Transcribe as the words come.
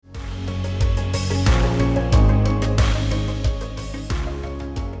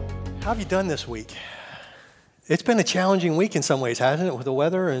How have you done this week? It's been a challenging week in some ways, hasn't it, with the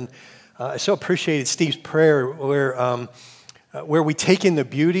weather? And I so appreciated Steve's prayer where we take in the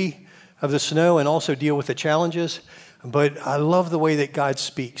beauty of the snow and also deal with the challenges. But I love the way that God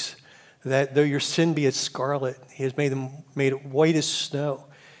speaks, that though your sin be as scarlet, he has made it white as snow.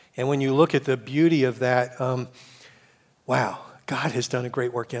 And when you look at the beauty of that, wow, God has done a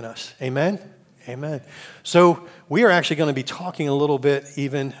great work in us. Amen? Amen. So we are actually going to be talking a little bit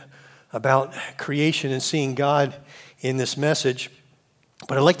even about creation and seeing God in this message.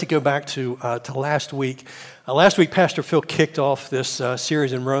 But I'd like to go back to last week. Last week, Pastor Phil kicked off this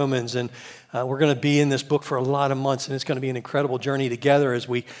series in Romans, and we're going to be in this book for a lot of months, and it's going to be an incredible journey together as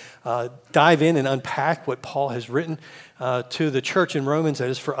we dive in and unpack what Paul has written to the church in Romans that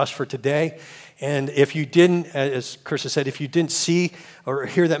is for us for today. And if you didn't, as Chris has said, if you didn't see or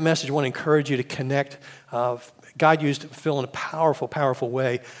hear that message, I want to encourage you to connect. God used Phil in a powerful, powerful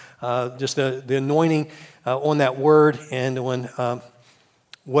way. Just the anointing on that word and on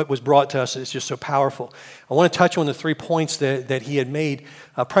what was brought to us is just so powerful. I want to touch on the 3 points that he had made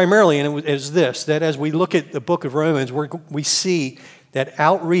primarily, and it was this, that as we look at the book of Romans, we see that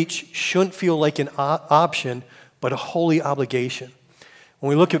outreach shouldn't feel like an option, but a holy obligation. When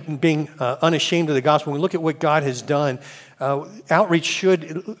we look at being unashamed of the gospel, when we look at what God has done, outreach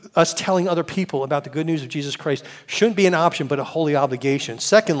us telling other people about the good news of Jesus Christ shouldn't be an option, but a holy obligation.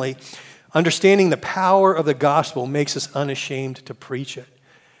 Secondly, understanding the power of the gospel makes us unashamed to preach it.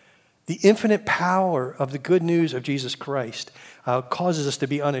 The infinite power of the good news of Jesus Christ causes us to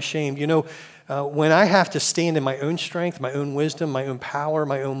be unashamed. You know, when I have to stand in my own strength, my own wisdom, my own power,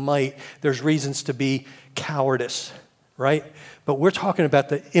 my own might, there's reasons to be cowardice, right? But we're talking about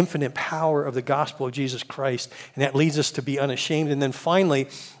the infinite power of the gospel of Jesus Christ, and that leads us to be unashamed. And then finally,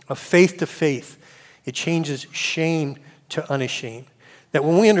 a faith to faith. It changes shame to unashamed. That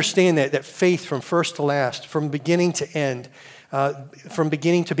when we understand that faith from first to last, from beginning to end, from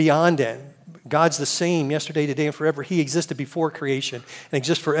beginning to beyond end, God's the same yesterday, today, and forever. He existed before creation and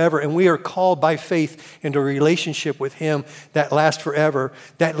exists forever. And we are called by faith into a relationship with Him that lasts forever.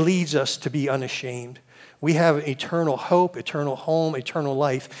 That leads us to be unashamed. We have eternal hope, eternal home, eternal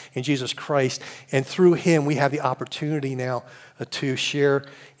life in Jesus Christ. And through Him, we have the opportunity now to share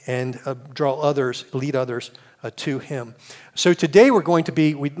and draw others, lead others to Him. So today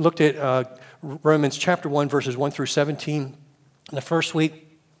we looked at Romans chapter 1, verses 1 through 17 in the first week.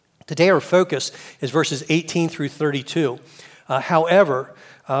 Today our focus is verses 18 through 32. However,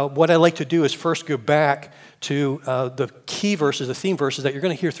 what I like to do is first go back to the key verses, the theme verses that you're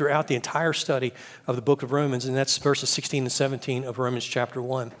going to hear throughout the entire study of the book of Romans, and that's verses 16 and 17 of Romans chapter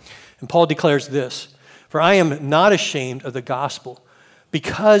 1. And Paul declares this, "For I am not ashamed of the gospel,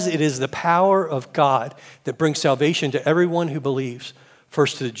 because it is the power of God that brings salvation to everyone who believes,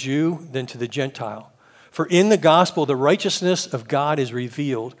 first to the Jew, then to the Gentile. For in the gospel the righteousness of God is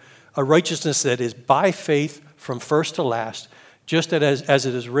revealed, a righteousness that is by faith from first to last, just as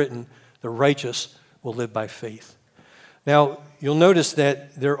it is written, the righteous will live by faith." Now, you'll notice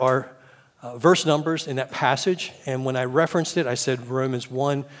that there are verse numbers in that passage, and when I referenced it, I said Romans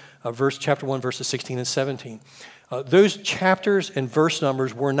 1, chapter 1, verses 16 and 17. Those chapters and verse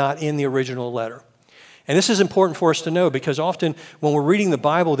numbers were not in the original letter. And this is important for us to know because often when we're reading the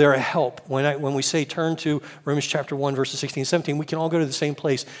Bible, they're a help. When we say turn to Romans chapter 1, verses 16 and 17, we can all go to the same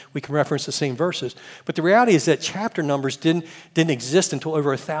place. We can reference the same verses. But the reality is that chapter numbers didn't exist until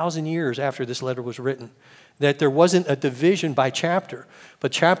over 1,000 years after this letter was written. That there wasn't a division by chapter.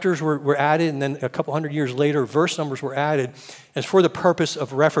 But chapters were added, and then a couple hundred years later, verse numbers were added as for the purpose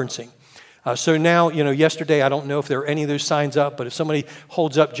of referencing. So now, yesterday, I don't know if there are any of those signs up, but if somebody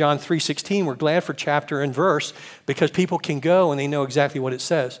holds up John 3:16, we're glad for chapter and verse because people can go and they know exactly what it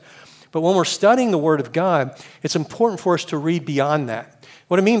says. But when we're studying the Word of God, it's important for us to read beyond that.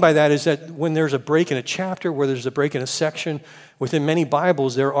 What I mean by that is that when there's a break in a chapter, where there's a break in a section, within many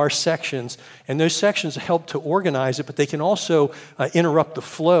Bibles, there are sections, and those sections help to organize it, but they can also interrupt the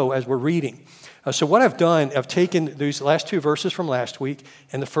flow as we're reading. So what I've done, I've taken these last 2 verses from last week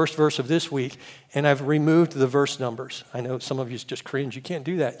and the first verse of this week, and I've removed the verse numbers. I know some of you just cringe. You can't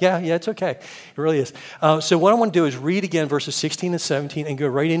do that. Yeah, it's okay. It really is. So what I want to do is read again verses 16 and 17 and go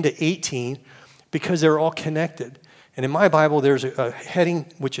right into 18 because they're all connected. And in my Bible, there's a heading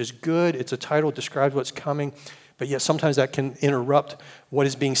which is good. It's a title that describes what's coming. But yet sometimes that can interrupt what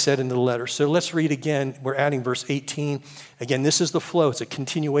is being said in the letter. So let's read again. We're adding verse 18. Again, this is the flow. It's a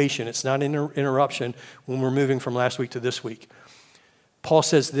continuation. It's not an interruption when we're moving from last week to this week. Paul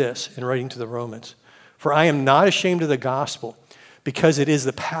says this in writing to the Romans, "For I am not ashamed of the gospel, because it is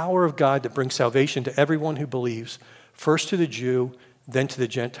the power of God that brings salvation to everyone who believes, first to the Jew, than to the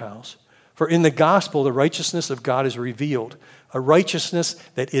Gentiles. For in the gospel, the righteousness of God is revealed, a righteousness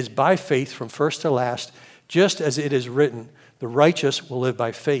that is by faith from first to last, just as it is written, the righteous will live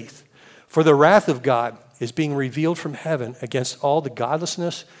by faith. For the wrath of God is being revealed from heaven against all the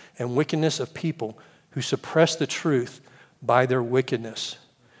godlessness and wickedness of people who suppress the truth by their wickedness.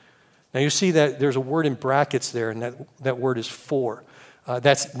 Now you see that there's a word in brackets there, and that word is for.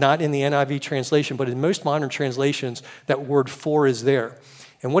 That's not in the NIV translation, but in most modern translations, that word for is there.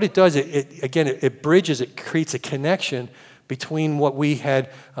 And what it does, it bridges, it creates a connection between what we had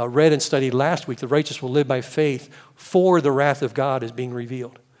read and studied last week, the righteous will live by faith, for the wrath of God is being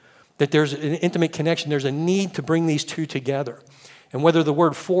revealed. That there's an intimate connection, there's a need to bring these two together. And whether the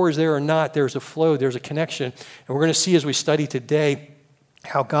word for is there or not, there's a flow, there's a connection. And we're going to see as we study today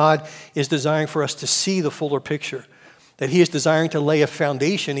how God is desiring for us to see the fuller picture. That he is desiring to lay a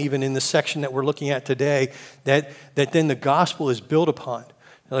foundation even in the section that we're looking at today that then the gospel is built upon.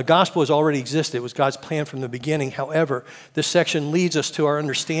 Now, the gospel has already existed. It was God's plan from the beginning. However, this section leads us to our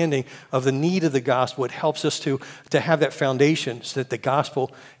understanding of the need of the gospel. It helps us to have that foundation so that the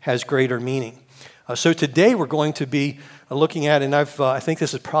gospel has greater meaning. So today we're going to be looking at, and I think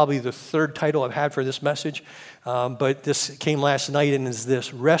this is probably the third title I've had for this message, but this came last night and is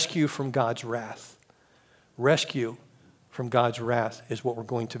this, Rescue from God's Wrath. Rescue from God's wrath is what we're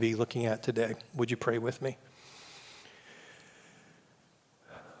going to be looking at today. Would you pray with me?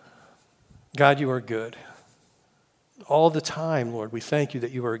 God, you are good. All the time, Lord, we thank you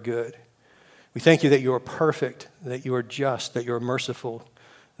that you are good. We thank you that you are perfect, that you are just, that you are merciful,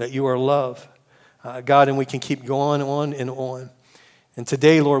 that you are love. God, and we can keep going on and on. And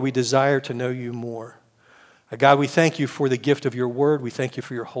today, Lord, we desire to know you more. God, we thank you for the gift of your word. We thank you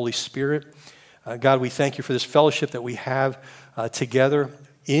for your Holy Spirit. God, we thank you for this fellowship that we have together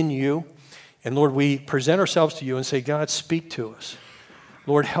in you. And Lord, we present ourselves to you and say, God, speak to us.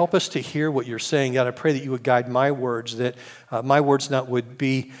 Lord, help us to hear what you're saying. God, I pray that you would guide my words, that my words would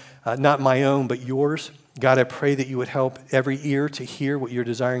be not my own, but yours. God, I pray that you would help every ear to hear what you're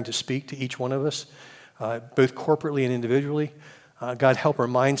desiring to speak to each one of us, both corporately and individually. God, help our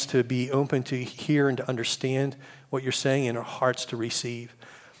minds to be open to hear and to understand what you're saying, and our hearts to receive.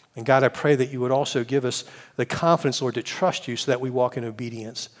 And God, I pray that you would also give us the confidence, Lord, to trust you so that we walk in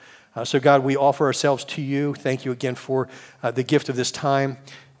obedience. So God, we offer ourselves to you. Thank you again for the gift of this time.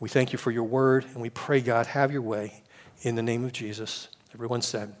 We thank you for your word, and we pray, God, have your way in the name of Jesus. Everyone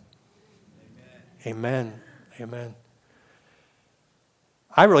said, Amen. Amen.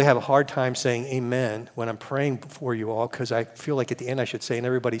 I really have a hard time saying amen when I'm praying before you all because I feel like at the end I should say, and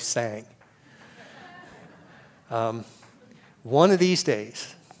everybody sang. One of these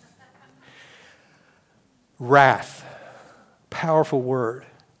days, wrath, powerful word.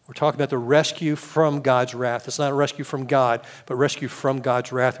 We're talking about the rescue from God's wrath. It's not a rescue from God, but rescue from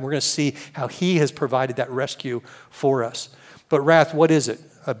God's wrath. And we're going to see how he has provided that rescue for us. But wrath, what is it?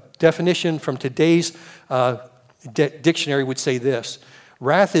 A definition from today's dictionary would say this.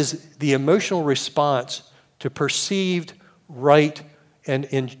 Wrath is the emotional response to perceived to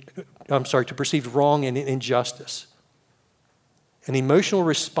perceived wrong and injustice. An emotional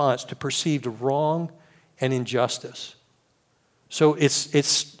response to perceived wrong and injustice. So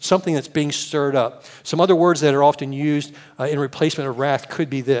it's something that's being stirred up. Some other words that are often used in replacement of wrath could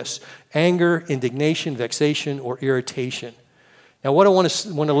be this: anger, indignation, vexation, or irritation. Now, what I want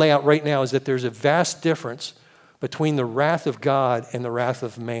to lay out right now is that there's a vast difference between the wrath of God and the wrath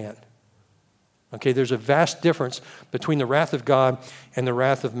of man. Okay, there's a vast difference between the wrath of God and the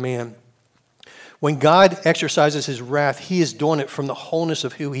wrath of man. When God exercises his wrath, he is doing it from the wholeness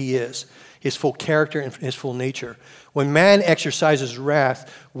of who he is, his full character and his full nature. When man exercises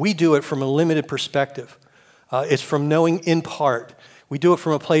wrath, we do it from a limited perspective. It's from knowing in part. We do it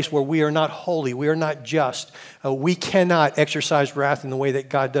from a place where we are not holy, we are not just. We cannot exercise wrath in the way that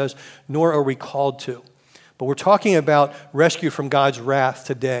God does, nor are we called to. But we're talking about rescue from God's wrath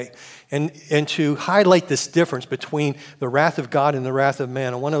today. And to highlight this difference between the wrath of God and the wrath of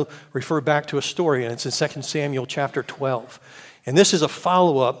man, I want to refer back to a story, and it's in 2 Samuel chapter 12. And this is a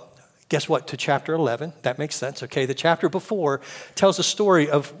follow-up, guess what, to chapter 11. That makes sense, okay? The chapter before tells the story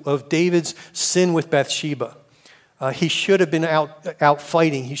of David's sin with Bathsheba. He should have been out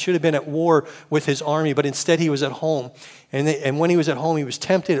fighting. He should have been at war with his army, but instead he was at home. And when he was at home, he was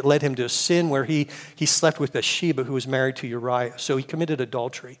tempted. It led him to a sin where he slept with Bathsheba, who was married to Uriah. So he committed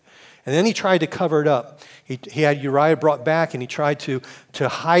adultery. And then he tried to cover it up. He had Uriah brought back, and he tried to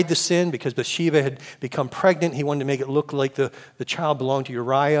hide the sin because Bathsheba had become pregnant. He wanted to make it look like the child belonged to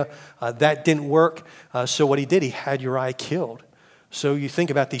Uriah. That didn't work. So what he did, he had Uriah killed. So you think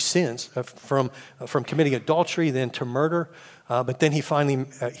about these sins from committing adultery, then to murder, but then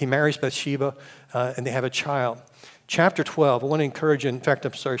he marries Bathsheba, and they have a child. Chapter 12, I want to encourage you, in fact,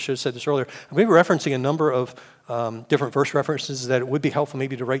 I'm sorry, I should have said this earlier. I'm going to be referencing a number of different verse references that it would be helpful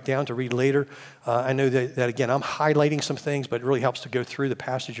maybe to write down, to read later. I know that, again, I'm highlighting some things, but it really helps to go through the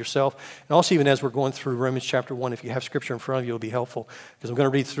passage yourself. And also, even as we're going through Romans chapter 1, if you have scripture in front of you, it'll be helpful, because I'm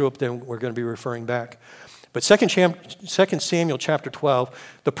going to read through it, then we're going to be referring back. But 2 Samuel chapter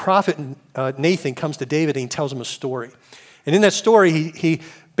 12, the prophet Nathan comes to David and he tells him a story. And in that story, he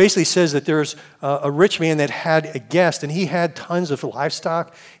basically says that there's a rich man that had a guest, and he had tons of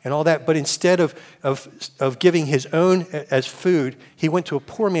livestock and all that, but instead of giving his own as food, he went to a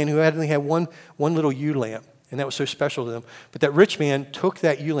poor man who only had one little ewe lamb, and that was so special to them. But that rich man took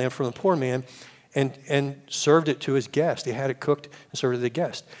that ewe lamb from the poor man and served it to his guest. He had it cooked and served it to the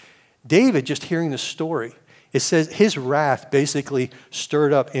guest. David, just hearing the story, it says his wrath basically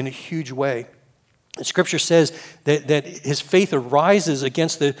stirred up in a huge way. And Scripture says that his faith arises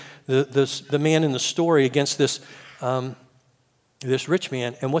against the man in the story, against this rich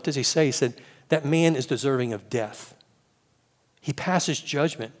man. And what does he say? He said, that man is deserving of death. He passes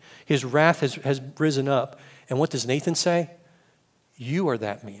judgment. His wrath has risen up. And what does Nathan say? You are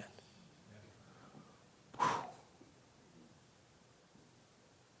that man. Whew.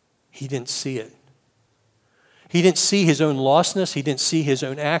 He didn't see it. He didn't see his own lostness. He didn't see his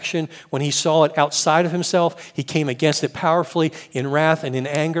own action. When he saw it outside of himself, he came against it powerfully in wrath and in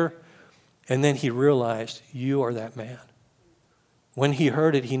anger. And then he realized, you are that man. When he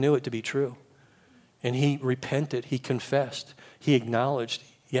heard it, he knew it to be true. And he repented. He confessed. He acknowledged,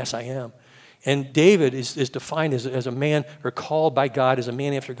 yes, I am. And David is defined as a man, or called by God as a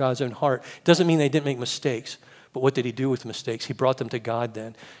man after God's own heart. Doesn't mean they didn't make mistakes. But what did he do with mistakes? He brought them to God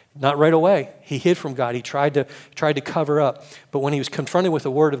then. Not right away. He hid from God. He tried to cover up. But when he was confronted with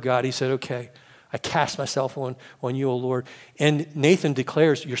the word of God, he said, okay, I cast myself on you, O Lord. And Nathan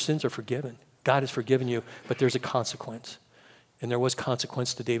declares, your sins are forgiven. God has forgiven you, but there's a consequence. And there was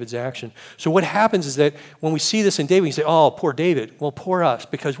consequence to David's action. So what happens is that when we see this in David, we say, oh, poor David. Well, poor us,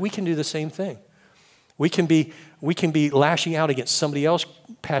 because we can do the same thing. We can be lashing out against somebody else,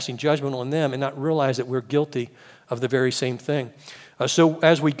 passing judgment on them, and not realize that we're guilty of the very same thing. So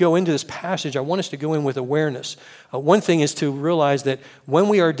as we go into this passage, I want us to go in with awareness. One thing is to realize that when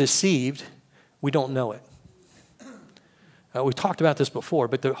we are deceived, we don't know it. We've talked about this before,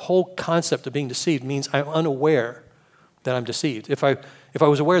 but the whole concept of being deceived means I'm unaware that I'm deceived. If I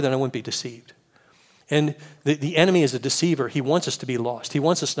was aware, then I wouldn't be deceived. And the enemy is a deceiver. He wants us to be lost. He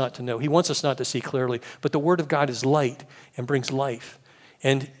wants us not to know. He wants us not to see clearly. But the Word of God is light and brings life.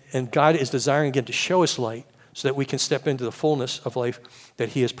 And God is desiring, again, to show us light so that we can step into the fullness of life that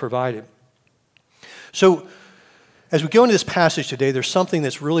He has provided. So as we go into this passage today, there's something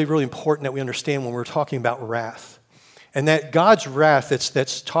that's really, really important that we understand when we're talking about wrath. And that God's wrath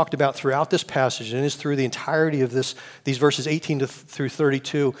that's talked about throughout this passage and is through the entirety of these verses 18 through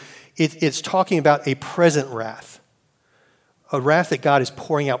 32, it's talking about a present wrath, a wrath that God is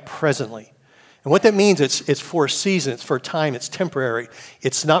pouring out presently. And what that means, it's for a season, it's for a time, it's temporary.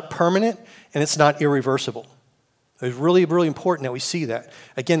 It's not permanent, and it's not irreversible. It's really, really important that we see that.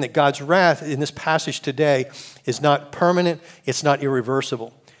 Again, that God's wrath in this passage today is not permanent, it's not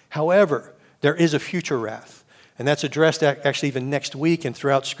irreversible. However, there is a future wrath. And that's addressed actually even next week and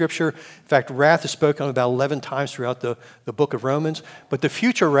throughout Scripture. In fact, wrath is spoken about 11 times throughout the book of Romans. But the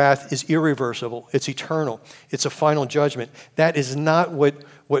future wrath is irreversible. It's eternal. It's a final judgment. That is not what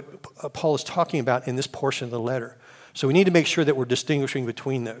Paul is talking about in this portion of the letter. So we need to make sure that we're distinguishing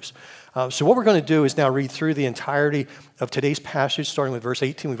between those. So what we're going to do is now read through the entirety of today's passage, starting with verse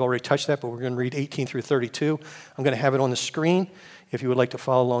 18. We've already touched that, but we're going to read 18 through 32. I'm going to have it on the screen. If you would like to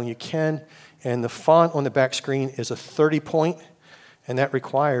follow along, you can. And the font on the back screen is a 30-point, and that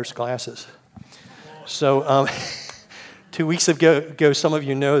requires glasses. So 2 weeks ago, some of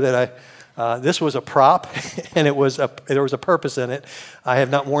you know that this was a prop, and there was a purpose in it. I have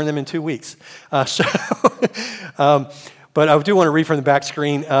not worn them in 2 weeks. But I do want to read from the back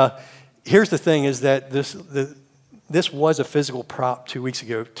screen. Here's the thing, is that this was a physical prop 2 weeks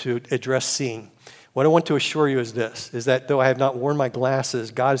ago to address seeing. What I want to assure you is this, is that though I have not worn my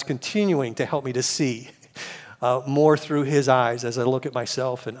glasses, God is continuing to help me to see more through His eyes as I look at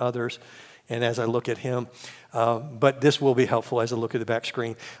myself and others and as I look at Him. But this will be helpful as I look at the back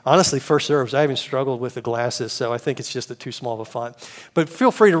screen. Honestly, first service, I even struggled with the glasses, so I think it's just too small of a font. But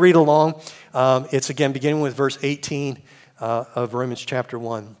feel free to read along. It's, again, beginning with verse 18 of Romans chapter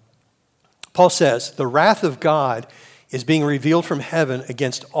 1. Paul says, "The wrath of God is being revealed from heaven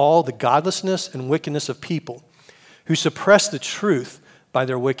against all the godlessness and wickedness of people who suppress the truth by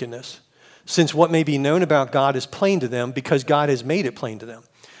their wickedness, since what may be known about God is plain to them because God has made it plain to them.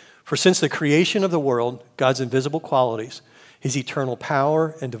 For since the creation of the world, God's invisible qualities, his eternal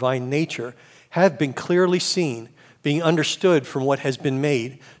power and divine nature have been clearly seen, being understood from what has been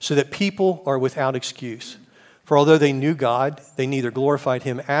made, so that people are without excuse. For although they knew God, they neither glorified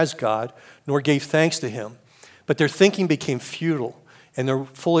him as God nor gave thanks to him. But their thinking became futile, and their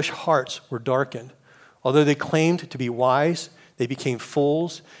foolish hearts were darkened. Although they claimed to be wise, they became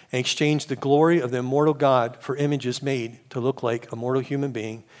fools and exchanged the glory of the immortal God for images made to look like a mortal human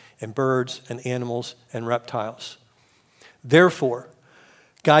being and birds and animals and reptiles. Therefore,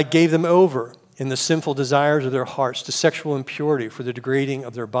 God gave them over in the sinful desires of their hearts to sexual impurity for the degrading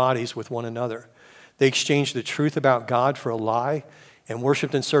of their bodies with one another. They exchanged the truth about God for a lie and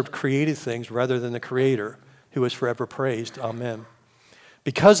worshiped and served created things rather than the Creator, who is forever praised. Amen.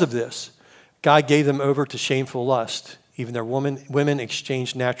 Because of this, God gave them over to shameful lust. Even their women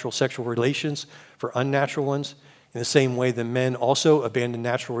exchanged natural sexual relations for unnatural ones. In the same way, the men also abandoned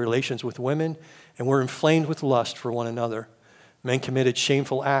natural relations with women and were inflamed with lust for one another. Men committed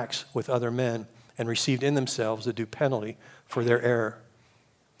shameful acts with other men and received in themselves the due penalty for their error.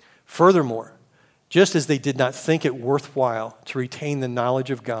 Furthermore, just as they did not think it worthwhile to retain the knowledge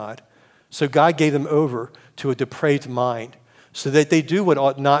of God, so God gave them over to a depraved mind, so that they do what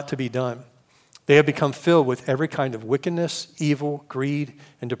ought not to be done. They have become filled with every kind of wickedness, evil, greed,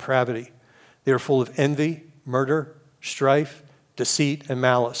 and depravity. They are full of envy, murder, strife, deceit, and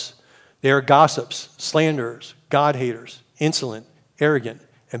malice. They are gossips, slanderers, God-haters, insolent, arrogant,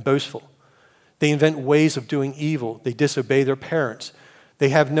 and boastful. They invent ways of doing evil. They disobey their parents. They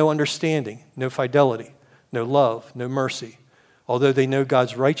have no understanding, no fidelity, no love, no mercy. Although they know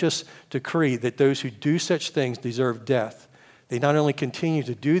God's righteous decree that those who do such things deserve death, they not only continue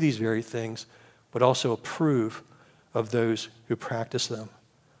to do these very things, but also approve of those who practice them.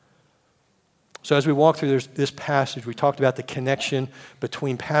 So as we walk through this passage, we talked about the connection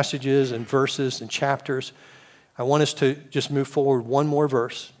between passages and verses and chapters. I want us to just move forward one more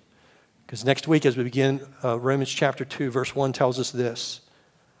verse, because next week as we begin Romans chapter 2, verse 1 tells us this,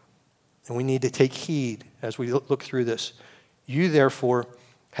 and we need to take heed as we look through this. You therefore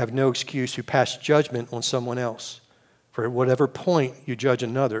have no excuse who pass judgment on someone else. For at whatever point you judge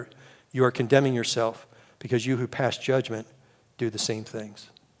another, you are condemning yourself, because you who pass judgment do the same things.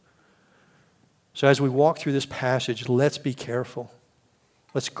 So as we walk through this passage, let's be careful.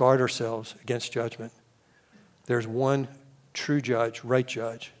 Let's guard ourselves against judgment. There's one true judge, right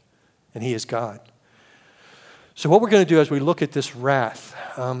judge, and he is God. So what we're going to do as we look at this wrath,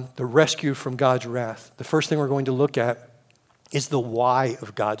 the rescue from God's wrath, the first thing we're going to look at is the why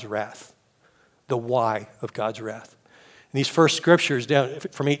of God's wrath. The why of God's wrath. And these first scriptures down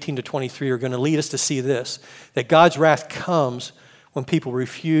from 18 to 23 are going to lead us to see this, that God's wrath comes when people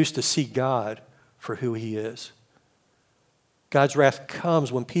refuse to see God for who he is. God's wrath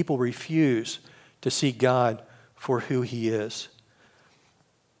comes when people refuse to see God for who he is.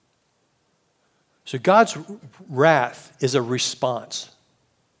 So God's wrath is a response.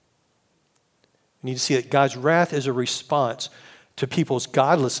 You need to see that God's wrath is a response to people's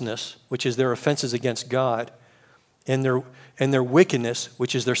godlessness, which is their offenses against God, and their wickedness,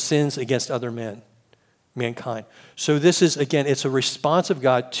 which is their sins against other mankind. So this is, again, it's a response of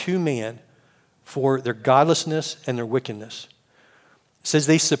God to man for their godlessness and their wickedness. It says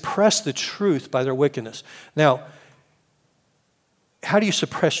they suppress the truth by their wickedness. Now, how do you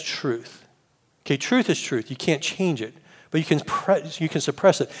suppress truth? Okay, truth is truth. You can't change it, but you can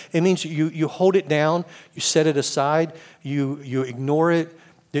suppress it. It means you hold it down, you set it aside, you ignore it.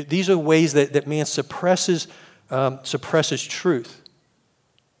 These are ways that man suppresses truth.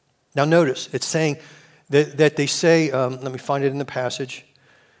 Now notice, it's saying that they say, let me find it in the passage,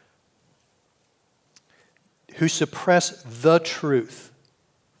 who suppress the truth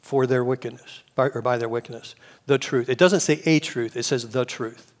for their wickedness, by their wickedness. The truth. It doesn't say a truth, it says the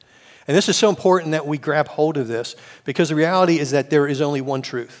truth. And this is so important that we grab hold of this, because the reality is that there is only one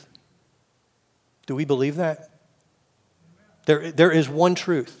truth. Do we believe that? There is one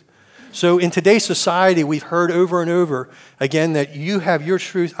truth. So in today's society, we've heard over and over again that you have your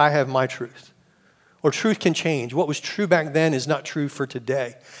truth, I have my truth. Or truth can change. What was true back then is not true for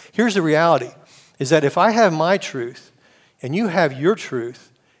today. Here's the reality, is that if I have my truth and you have your truth,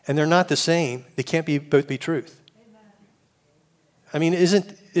 and they're not the same, they can't both be truth. I mean,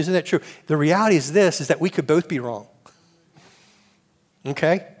 isn't that true? The reality is this, is that we could both be wrong.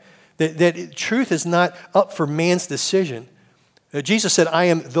 Okay? That truth is not up for man's decision. Jesus said, I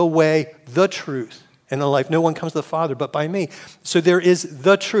am the way, the truth, and the life. No one comes to the Father but by me. So there is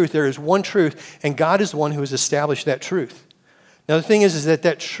the truth. There is one truth, and God is the one who has established that truth. Now the thing is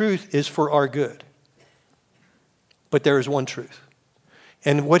that truth is for our good. But there is one truth.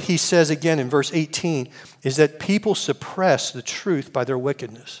 And what he says again in verse 18 is that people suppress the truth by their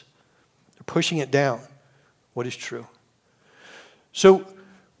wickedness. They're pushing it down. What is true? So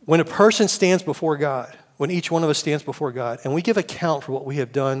when a person stands before God, when each one of us stands before God, and we give account for what we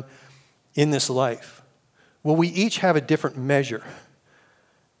have done in this life, will we each have a different measure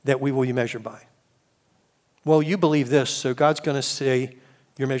that we will be measured by? Well, you believe this, so God's going to say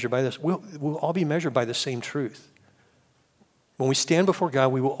you're measured by this. We'll all be measured by the same truth. When we stand before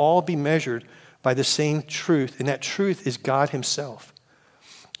God, we will all be measured by the same truth, and that truth is God himself.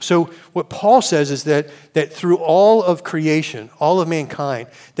 So what Paul says is that through all of creation, all of mankind,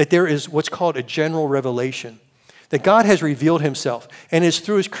 that there is what's called a general revelation, that God has revealed himself, and it's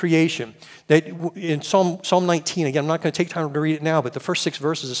through his creation. That in Psalm 19, again, I'm not going to take time to read it now, but the first 6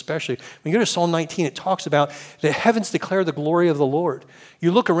 verses especially, when you go to Psalm 19, it talks about the heavens declare the glory of the Lord.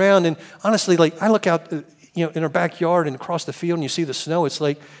 You look around, and honestly, like I look out in our backyard and across the field and you see the snow, it's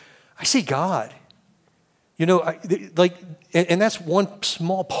like, I see God. And that's one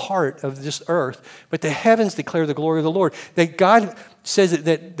small part of this earth, but the heavens declare the glory of the Lord. That God says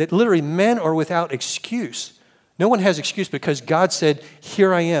that literally men are without excuse. No one has excuse because God said,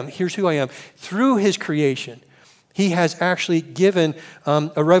 here I am, here's who I am. Through his creation, he has actually given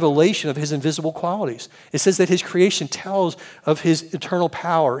a revelation of his invisible qualities. It says that his creation tells of his eternal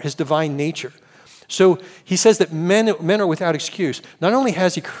power, his divine nature. So he says that men are without excuse. Not only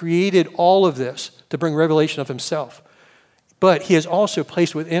has he created all of this to bring revelation of himself, but he has also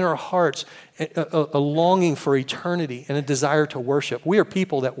placed within our hearts a longing for eternity and a desire to worship. We are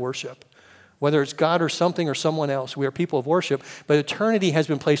people that worship. Whether it's God or something or someone else, we are people of worship, but eternity has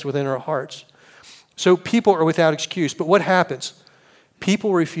been placed within our hearts. So people are without excuse. But what happens?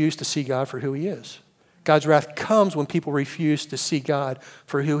 People refuse to see God for who he is. God's wrath comes when people refuse to see God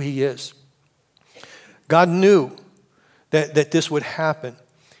for who he is. God knew that this would happen.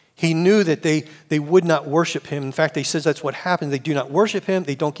 He knew that they would not worship him. In fact, he says that's what happened. They do not worship him.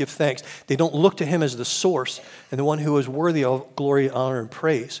 They don't give thanks. They don't look to him as the source and the one who is worthy of glory, honor, and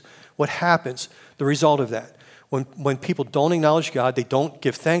praise. What happens? The result of that. When people don't acknowledge God, they don't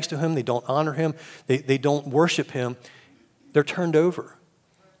give thanks to him, they don't honor him, they don't worship him, they're turned over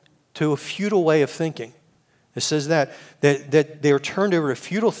to a futile way of thinking. It says that they are turned over to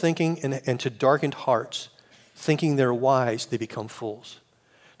futile thinking and to darkened hearts. Thinking they're wise, they become fools.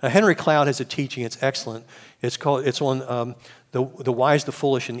 Now, Henry Cloud has a teaching, it's excellent. It's on the wise, the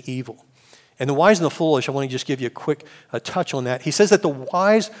foolish, and evil. And the wise and the foolish, I want to just give you a quick touch on that. He says that the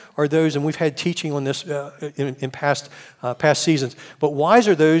wise are those, and we've had teaching on this in past seasons, but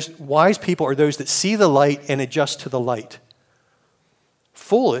wise people are those that see the light and adjust to the light.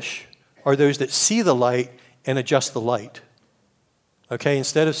 Foolish are those that see the light and adjust the light. Okay,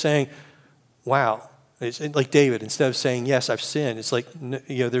 instead of saying, wow, it's like David, instead of saying, yes, I've sinned, it's like,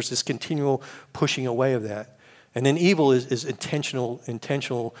 there's this continual pushing away of that. And then evil is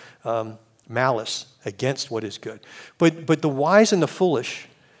intentional malice against what is good. But the wise and the foolish,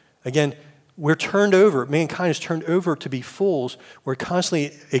 again, we're turned over, mankind is turned over to be fools. We're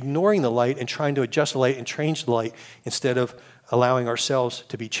constantly ignoring the light and trying to adjust the light and change the light instead of allowing ourselves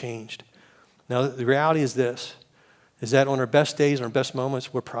to be changed. Now, the reality is this, is that on our best days and our best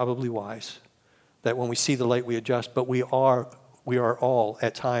moments, we're probably wise. That when we see the light, we adjust, but we are all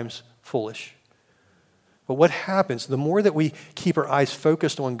at times foolish. But what happens, the more that we keep our eyes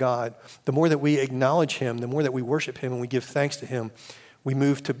focused on God, the more that we acknowledge him, the more that we worship him and we give thanks to him, we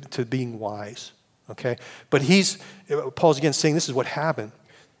move to being wise. Okay? But Paul's again saying this is what happened.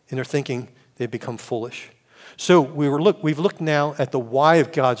 In their thinking, they've become foolish. So we've looked now at the why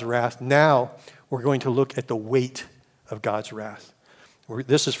of God's wrath. Now we're going to look at the weight of God's wrath.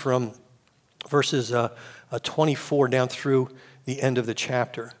 This is from verses 24 down through the end of the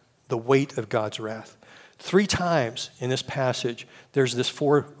chapter. The weight of God's wrath. 3 times in this passage, there's this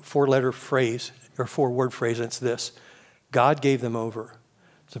four-letter phrase, or 4-word phrase, and it's this. God gave them over.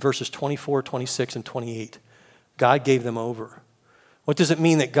 So verses 24, 26, and 28. God gave them over. What does it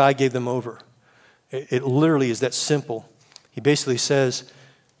mean that God gave them over? It literally is that simple. He basically says,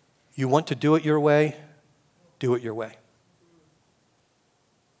 you want to do it your way, do it your way.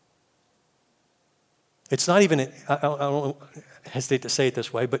 It's not even, I don't hesitate to say it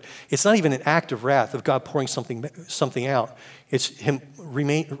this way, but it's not even an act of wrath of God pouring something out. It's him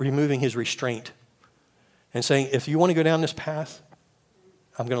removing his restraint and saying, if you want to go down this path,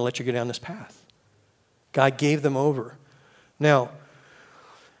 I'm going to let you go down this path. God gave them over. Now,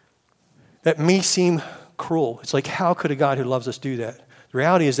 That may seem cruel. It's like, how could a God who loves us do that? The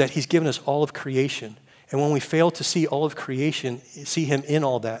reality is that he's given us all of creation. And when we fail to see all of creation, see him in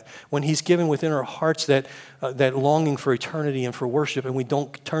all that, when he's given within our hearts that longing for eternity and for worship, and we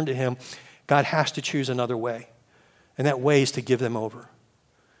don't turn to him, God has to choose another way. And that way is to give them over.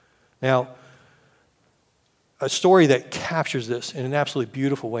 Now, a story that captures this in an absolutely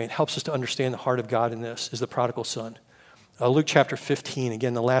beautiful way and helps us to understand the heart of God in this is the prodigal son. Luke chapter 15,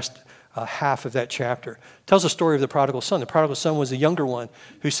 again, the last half of that chapter, tells the story of the prodigal son. The prodigal son was the younger one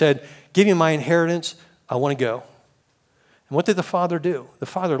who said, give me my inheritance, I want to go. And what did the father do? The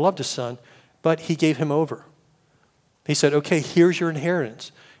father loved his son, but he gave him over. He said, okay, here's your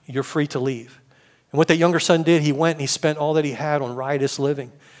inheritance. You're free to leave. And what that younger son did, he went and he spent all that he had on riotous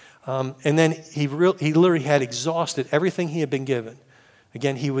living. And then he literally had exhausted everything he had been given.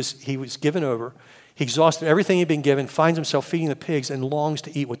 Again, he was given over. He exhausted everything he'd been given, finds himself feeding the pigs, and longs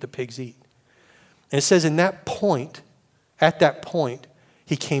to eat what the pigs eat. And it says at that point,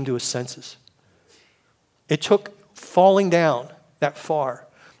 he came to his senses. It took falling down that far.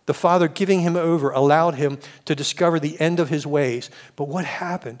 The father giving him over allowed him to discover the end of his ways. But what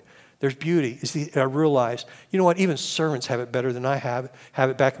happened? There's beauty. I realized, you know what? Even servants have it better than I have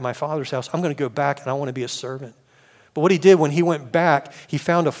it back in my father's house. I'm going to go back and I want to be a servant. But what he did when he went back, he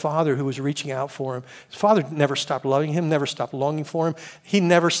found a father who was reaching out for him. His father never stopped loving him, never stopped longing for him. He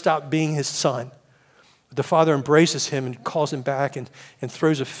never stopped being his son. But the father embraces him and calls him back and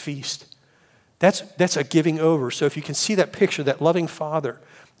throws a feast. That's a giving over. So if you can see that picture, that loving father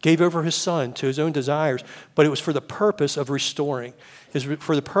gave over his son to his own desires, but it was for the purpose of restoring. It was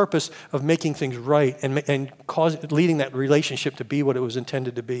for the purpose of making things right and leading that relationship to be what it was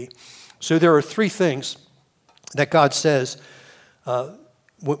intended to be. So there are three things that God says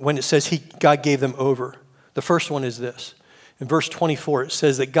when it says God gave them over. The first one is this. In verse 24, it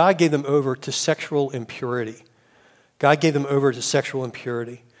says that God gave them over to sexual impurity. God gave them over to sexual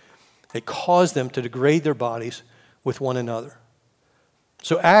impurity. It caused them to degrade their bodies with one another.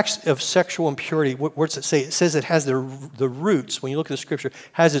 So acts of sexual impurity, what does it say? It says it has the roots, when you look at the scripture,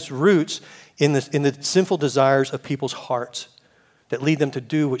 has its roots in the sinful desires of people's hearts that lead them to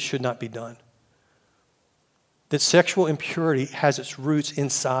do what should not be done. That sexual impurity has its roots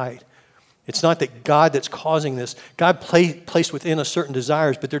inside. It's not that God that's causing this. God placed within us certain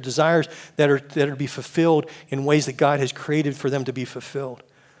desires, but they're desires that are to be fulfilled in ways that God has created for them to be fulfilled.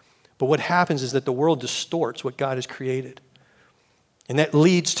 But what happens is that the world distorts what God has created. And that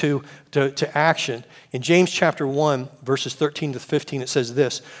leads to action. In James chapter 1, verses 13 to 15, it says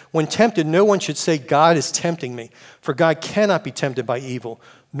this: when tempted, no one should say, God is tempting me, for God cannot be tempted by evil,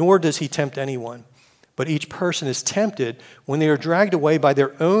 nor does he tempt anyone. But each person is tempted when they are dragged away by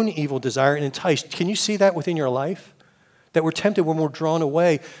their own evil desire and enticed. Can you see that within your life? That we're tempted when we're drawn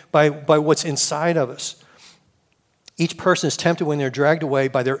away by what's inside of us. Each person is tempted when they're dragged away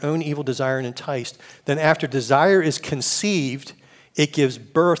by their own evil desire and enticed. Then after desire is conceived, it gives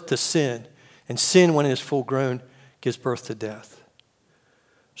birth to sin. And sin, when it is full grown, gives birth to death.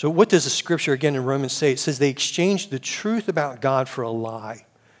 So what does the scripture again in Romans say? It says they exchanged the truth about God for a lie.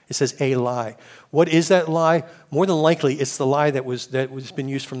 It says a lie. What is that lie? More than likely, it's the lie that was been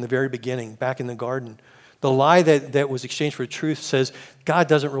used from the very beginning, back in the garden. The lie that was exchanged for truth says, God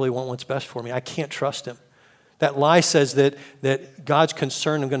doesn't really want what's best for me. I can't trust him. That lie says that God's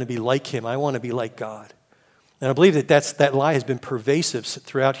concerned I'm going to be like him. I want to be like God. And I believe that lie has been pervasive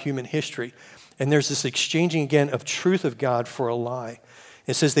throughout human history. And there's this exchanging again of truth of God for a lie.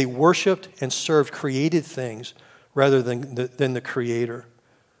 It says they worshiped and served created things rather than the Creator.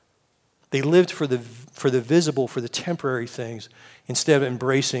 They lived for the visible, for the temporary things, instead of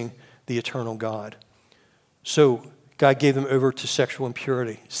embracing the eternal God. So God gave them over to sexual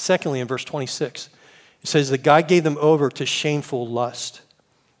impurity. Secondly, in verse 26, it says that God gave them over to shameful lust.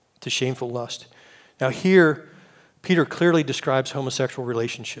 To shameful lust. Now here, Peter clearly describes homosexual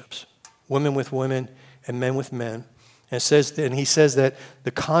relationships, women with women and men with men. And he says that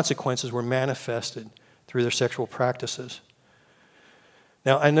the consequences were manifested through their sexual practices.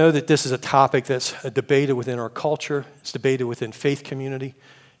 Now, I know that this is a topic that's debated within our culture. It's debated within faith community.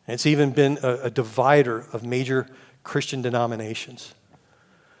 And it's even been a divider of major Christian denominations.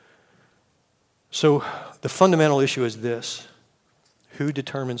 So the fundamental issue is this: who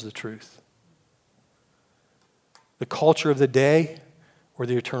determines the truth? The culture of the day or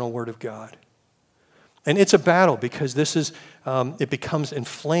the eternal Word of God? And it's a battle because this is, it becomes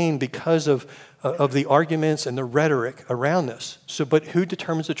inflamed because of the arguments and the rhetoric around this. So, but who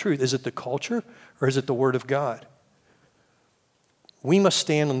determines the truth? Is it the culture or is it the Word of God? We must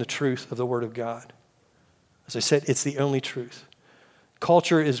stand on the truth of the Word of God. As I said, it's the only truth.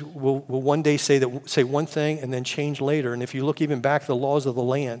 Culture will one day say one thing and then change later. And if you look even back at the laws of the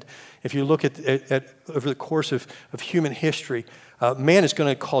land, if you look at over the course of human history, man is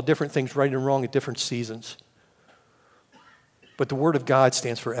going to call different things right and wrong at different seasons. But the Word of God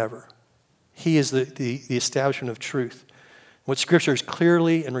stands forever. He is the establishment of truth. What Scripture has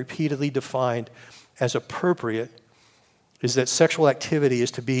clearly and repeatedly defined as appropriate is that sexual activity is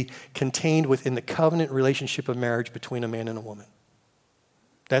to be contained within the covenant relationship of marriage between a man and a woman.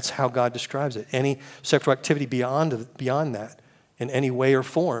 That's how God describes it. Any sexual activity beyond that, in any way or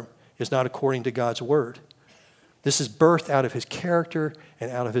form, is not according to God's word. This is birthed out of his character and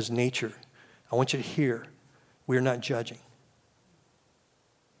out of his nature. I want you to hear, we are not judging.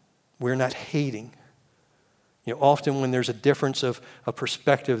 We're not hating. Often when there's a difference of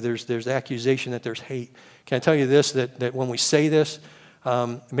perspective, there's accusation that there's hate. Can I tell you this, that when we say this,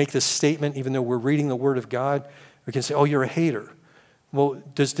 make this statement, even though we're reading the word of God, we can say, oh, you're a hater. Well,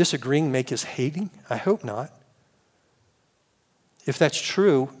 does disagreeing make us hating? I hope not. If that's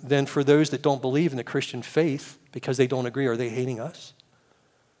true, then for those that don't believe in the Christian faith because they don't agree, are they hating us?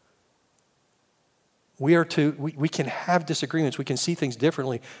 We can have disagreements, we can see things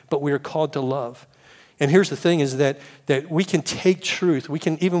differently, but we are called to love. And here's the thing is that we can take truth, we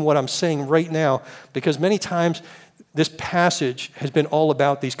can, even what I'm saying right now, because many times this passage has been all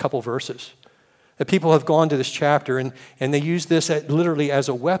about these couple verses. That people have gone to this chapter and they use this literally as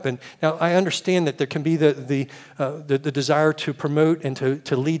a weapon. Now, I understand that there can be the desire to promote and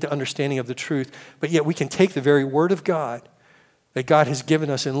to lead to understanding of the truth, but yet we can take the very word of God that God has given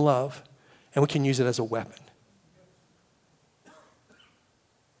us in love, and we can use it as a weapon.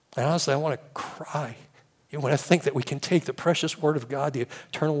 And honestly, I want to cry when I think that we can take the precious word of God, the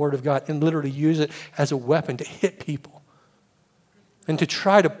eternal word of God, and literally use it as a weapon to hit people. And to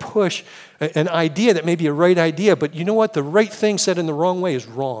try to push an idea that may be a right idea, but you know what? The right thing said in the wrong way is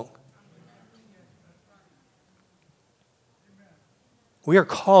wrong. We are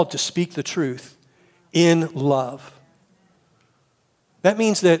called to speak the truth in love. That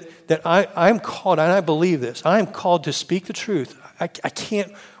means that I'm called, and I believe this, I am called to speak the truth. I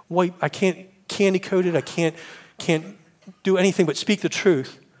can't candy coat it, I can't do anything but speak the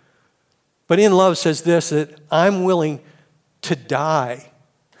truth. But in love says this, that I'm willing to die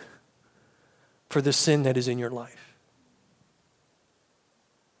for the sin that is in your life.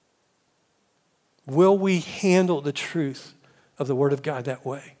 Will we handle the truth of the Word of God that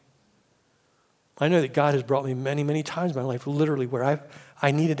way? I know that God has brought me many, many times in my life, literally, where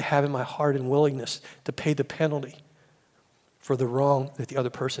I needed to have in my heart and willingness to pay the penalty for the wrong that the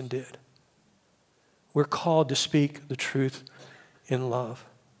other person did. We're called to speak the truth in love.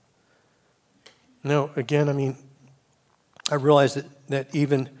 Now, again, I realize that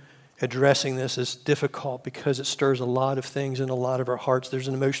even addressing this is difficult because it stirs a lot of things in a lot of our hearts. There's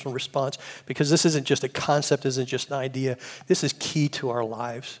an emotional response because this isn't just a concept, isn't just an idea. This is key to our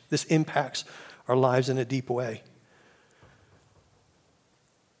lives. This impacts our lives in a deep way.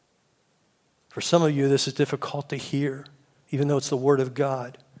 For some of you, this is difficult to hear, even though it's the Word of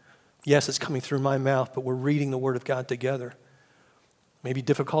God. Yes, it's coming through my mouth, but we're reading the Word of God together. It may be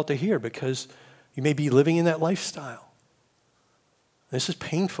difficult to hear because you may be living in that lifestyle. This is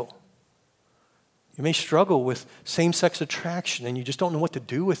painful. You may struggle with same-sex attraction and you just don't know what to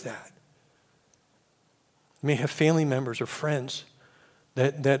do with that. You may have family members or friends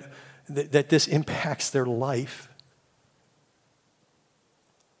that this impacts their life.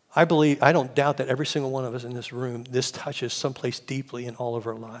 I don't doubt that every single one of us in this room, this touches someplace deeply in all of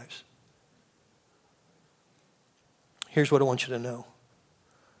our lives. Here's what I want you to know,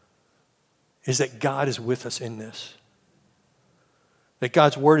 is that God is with us in this. That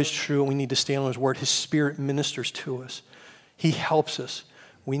God's word is true and we need to stand on his word. His Spirit ministers to us. He helps us.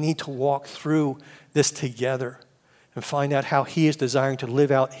 We need to walk through this together and find out how he is desiring to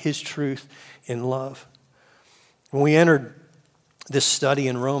live out his truth in love. When we entered this study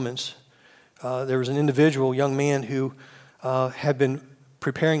in Romans, there was an individual, young man, who had been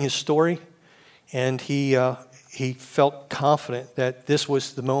preparing his story, and he felt confident that this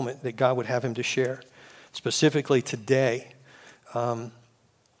was the moment that God would have him to share. Specifically today,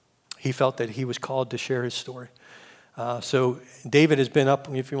 he felt that he was called to share his story. So David has been up,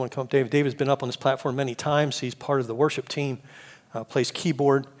 if you want to come up, David's been up on this platform many times. He's part of the worship team, plays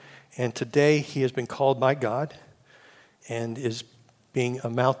keyboard, and today he has been called by God and is being a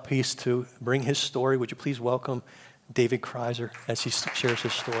mouthpiece to bring his story. Would you please welcome David Kreiser as he shares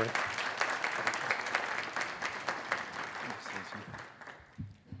his story.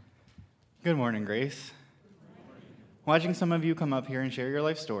 Good morning, Grace. Watching some of you come up here and share your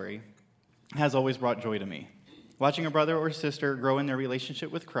life story has always brought joy to me. Watching a brother or sister grow in their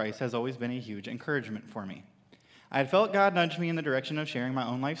relationship with Christ has always been a huge encouragement for me. I had felt God nudge me in the direction of sharing my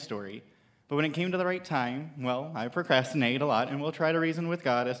own life story, but when it came to the right time, well, I procrastinate a lot and will try to reason with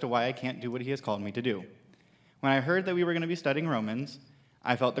God as to why I can't do what he has called me to do. When I heard that we were going to be studying Romans,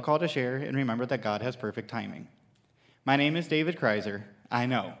 I felt the call to share and remembered that God has perfect timing. My name is David Kreiser. I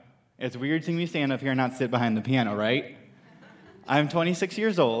know. It's weird seeing me stand up here and not sit behind the piano, right? I'm 26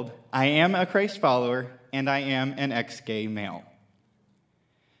 years old, I am a Christ follower, and I am an ex-gay male.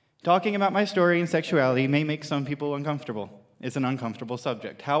 Talking about my story and sexuality may make some people uncomfortable. It's an uncomfortable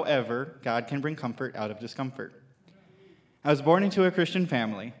subject. However, God can bring comfort out of discomfort. I was born into a Christian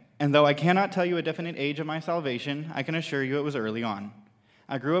family, and though I cannot tell you a definite age of my salvation, I can assure you it was early on.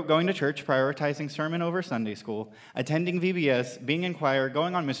 I grew up going to church, prioritizing sermon over Sunday school, attending VBS, being in choir,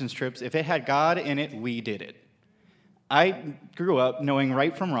 going on missions trips. If it had God in it, we did it. I grew up knowing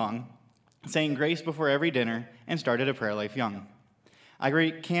right from wrong, saying grace before every dinner, and started a prayer life young.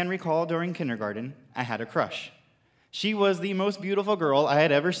 I can recall during kindergarten, I had a crush. She was the most beautiful girl I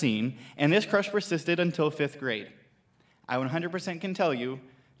had ever seen, and this crush persisted until 5th grade. I 100% can tell you,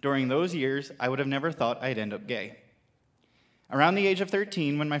 during those years, I would have never thought I'd end up gay. Around the age of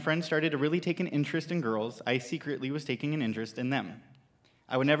 13, when my friends started to really take an interest in girls, I secretly was taking an interest in them.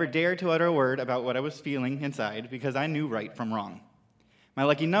 I would never dare to utter a word about what I was feeling inside because I knew right from wrong. My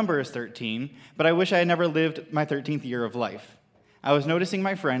lucky number is 13, but I wish I had never lived my 13th year of life. I was noticing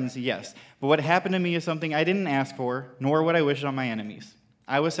my friends, yes, but what happened to me is something I didn't ask for, nor would I wish on my enemies.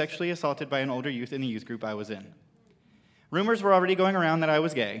 I was sexually assaulted by an older youth in the youth group I was in. Rumors were already going around that I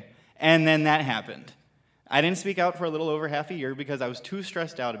was gay, and then that happened. I didn't speak out for a little over half a year because I was too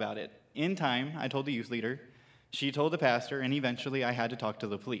stressed out about it. In time, I told the youth leader, she told the pastor, and eventually I had to talk to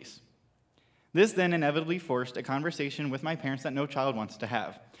the police. This then inevitably forced a conversation with my parents that no child wants to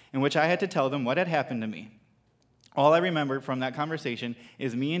have, in which I had to tell them what had happened to me. All I remembered from that conversation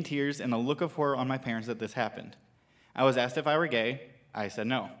is me in tears and the look of horror on my parents that this happened. I was asked if I were gay. I said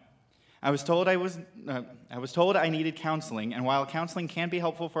no. I was told I needed counseling, and while counseling can be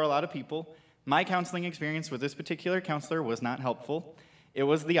helpful for a lot of people, my counseling experience with this particular counselor was not helpful. It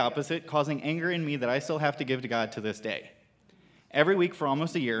was the opposite, causing anger in me that I still have to give to God to this day. Every week for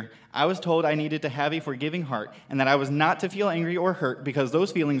almost a year, I was told I needed to have a forgiving heart and that I was not to feel angry or hurt because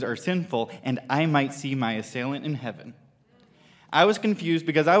those feelings are sinful and I might see my assailant in heaven. I was confused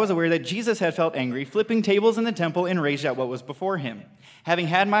because I was aware that Jesus had felt angry, flipping tables in the temple, enraged at what was before him. Having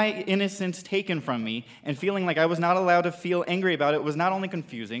had my innocence taken from me and feeling like I was not allowed to feel angry about it was not only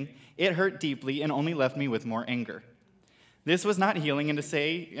confusing, it hurt deeply and only left me with more anger. This was not healing,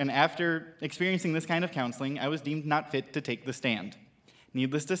 and after experiencing this kind of counseling, I was deemed not fit to take the stand.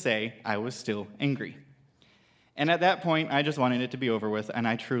 Needless to say, I was still angry. And at that point, I just wanted it to be over with, and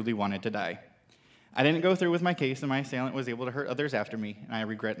I truly wanted to die. I didn't go through with my case, and my assailant was able to hurt others after me, and I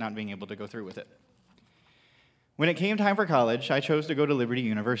regret not being able to go through with it. When it came time for college, I chose to go to Liberty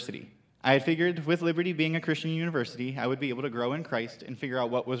University. I had figured with Liberty being a Christian university, I would be able to grow in Christ and figure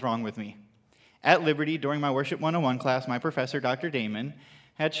out what was wrong with me. At Liberty, during my Worship 101 class, my professor, Dr. Damon,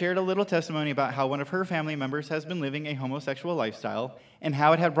 had shared a little testimony about how one of her family members has been living a homosexual lifestyle and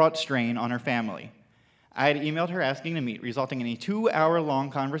how it had brought strain on her family. I had emailed her asking to meet, resulting in a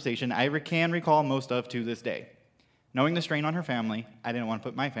 2-hour-long conversation I can recall most of to this day. Knowing the strain on her family, I didn't want to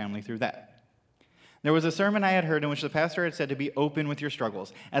put my family through that. There was a sermon I had heard in which the pastor had said to be open with your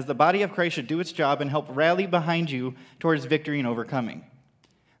struggles, as the body of Christ should do its job and help rally behind you towards victory and overcoming.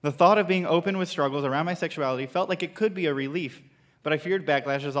 The thought of being open with struggles around my sexuality felt like it could be a relief, but I feared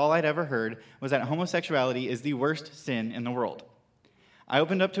backlash as all I'd ever heard was that homosexuality is the worst sin in the world. I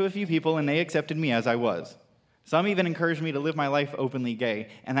opened up to a few people and they accepted me as I was. Some even encouraged me to live my life openly gay,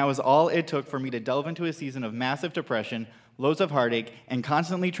 and that was all it took for me to delve into a season of massive depression, loads of heartache, and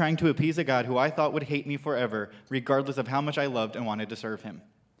constantly trying to appease a God who I thought would hate me forever, regardless of how much I loved and wanted to serve him.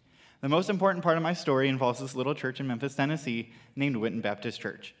 The most important part of my story involves this little church in Memphis, Tennessee, named Witten Baptist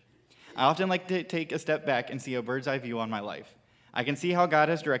Church. I often like to take a step back and see a bird's eye view on my life. I can see how God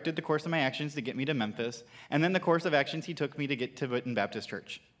has directed the course of my actions to get me to Memphis, and then the course of actions he took me to get to Witten Baptist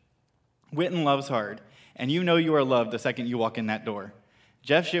Church. Witten loves hard, and you know you are loved the second you walk in that door.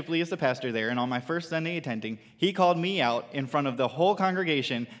 Jeff Shipley is the pastor there, and on my first Sunday attending, he called me out in front of the whole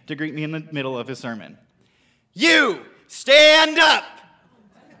congregation to greet me in the middle of his sermon. You, stand up!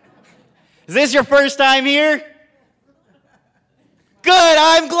 Is this your first time here? Good,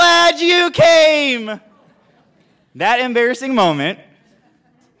 I'm glad you came! That embarrassing moment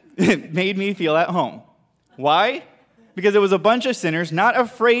made me feel at home. Why? Because it was a bunch of sinners not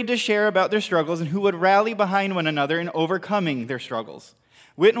afraid to share about their struggles and who would rally behind one another in overcoming their struggles.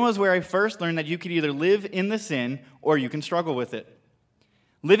 Witten was where I first learned that you could either live in the sin or you can struggle with it.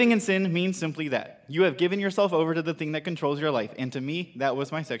 Living in sin means simply that. You have given yourself over to the thing that controls your life, and to me, that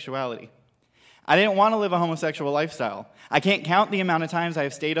was my sexuality. I didn't want to live a homosexual lifestyle. I can't count the amount of times I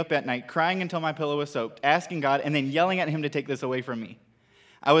have stayed up at night crying until my pillow was soaked, asking God, and then yelling at him to take this away from me.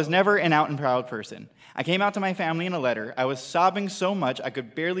 I was never an out and proud person. I came out to my family in a letter. I was sobbing so much I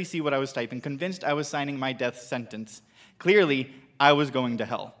could barely see what I was typing, convinced I was signing my death sentence. Clearly, I was going to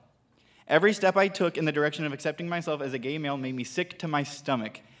hell. Every step I took in the direction of accepting myself as a gay male made me sick to my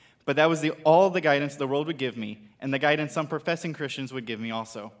stomach, but that was all the guidance the world would give me, and the guidance some professing Christians would give me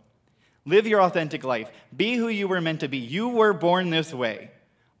also. Live your authentic life. Be who you were meant to be. You were born this way.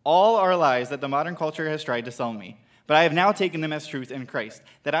 All are lies that the modern culture has tried to sell me, but I have now taken them as truth in Christ,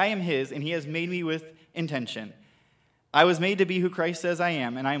 that I am his, and he has made me with intention. I was made to be who Christ says I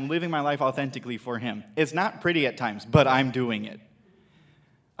am, and I am living my life authentically for him. It's not pretty at times, but I'm doing it.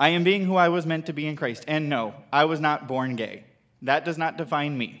 I am being who I was meant to be in Christ, and no, I was not born gay. That does not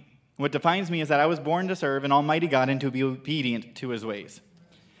define me. What defines me is that I was born to serve an almighty God and to be obedient to his ways.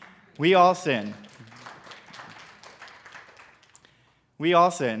 We all sin. We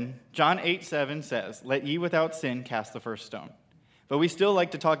all sin. John 8:7 says, "Let ye without sin cast the first stone." But we still like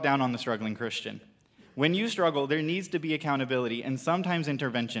to talk down on the struggling Christian. When you struggle, there needs to be accountability and sometimes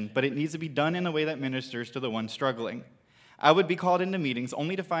intervention, but it needs to be done in a way that ministers to the one struggling. I would be called into meetings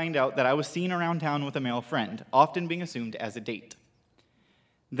only to find out that I was seen around town with a male friend, often being assumed as a date.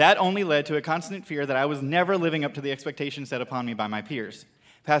 That only led to a constant fear that I was never living up to the expectations set upon me by my peers.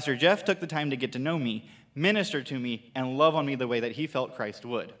 Pastor Jeff took the time to get to know me, minister to me, and love on me the way that he felt Christ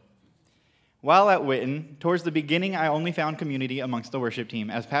would. While at Witten, towards the beginning, I only found community amongst the worship team,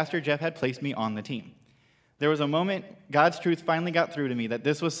 as Pastor Jeff had placed me on the team. There was a moment God's truth finally got through to me that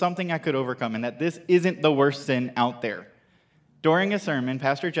this was something I could overcome and that this isn't the worst sin out there. During a sermon,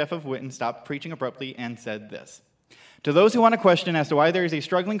 Pastor Jeff of Witten stopped preaching abruptly and said this: "To those who want to question as to why there is a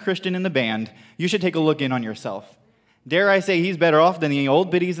struggling Christian in the band, you should take a look in on yourself. Dare I say he's better off than the old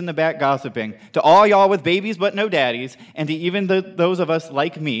biddies in the back gossiping, to all y'all with babies but no daddies, and to even those of us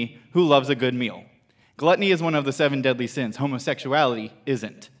like me who loves a good meal. Gluttony is one of the 7 deadly sins. Homosexuality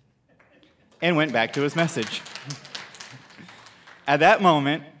isn't." And went back to his message. At that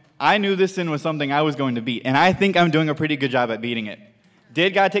moment, I knew this sin was something I was going to beat, and I think I'm doing a pretty good job at beating it.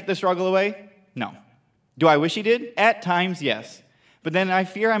 Did God take the struggle away? No. Do I wish he did? At times, yes. But then I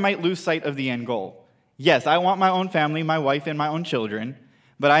fear I might lose sight of the end goal. Yes, I want my own family, my wife, and my own children,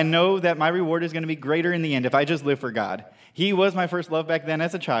 but I know that my reward is going to be greater in the end if I just live for God. He was my first love back then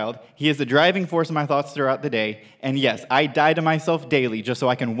as a child. He is the driving force of my thoughts throughout the day. And yes, I die to myself daily just so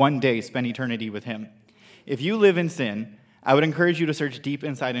I can one day spend eternity with him. If you live in sin, I would encourage you to search deep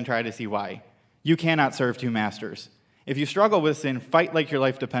inside and try to see why. You cannot serve 2 masters. If you struggle with sin, fight like your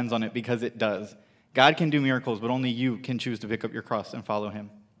life depends on it, because it does. God can do miracles, but only you can choose to pick up your cross and follow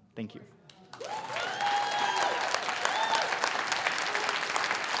him. Thank you.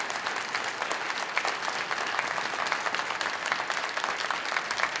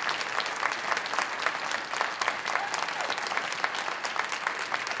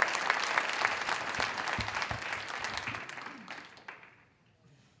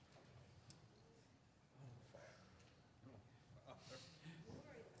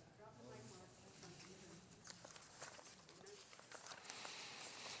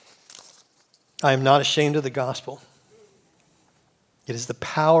 I am not ashamed of the gospel. It is the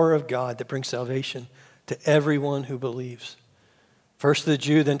power of God that brings salvation to everyone who believes. First to the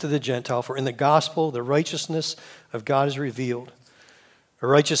Jew, then to the Gentile. For in the gospel, the righteousness of God is revealed. A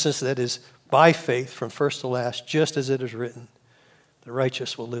righteousness that is by faith from first to last, just as it is written. The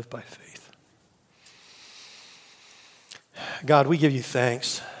righteous will live by faith. God, we give you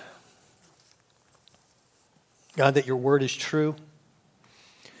thanks. God, that your word is true.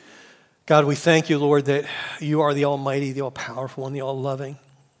 God, we thank you, Lord, that you are the Almighty, the All-Powerful, and the All-Loving,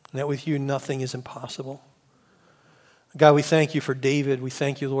 and that with you nothing is impossible. God, we thank you for David. We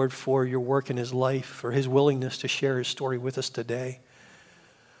thank you, Lord, for your work in his life, for his willingness to share his story with us today.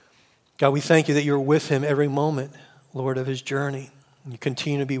 God, we thank you that you're with him every moment, Lord, of his journey. And you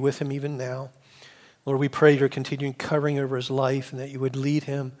continue to be with him even now. Lord, we pray your continuing covering over his life and that you would lead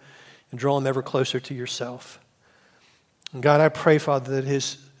him and draw him ever closer to yourself. And God, I pray, Father, that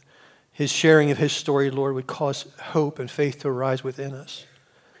his sharing of his story, Lord, would cause hope and faith to arise within us.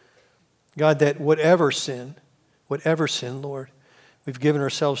 God, that whatever sin, Lord, we've given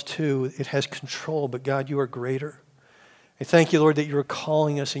ourselves to, it has control, but God, you are greater. I thank you, Lord, that you're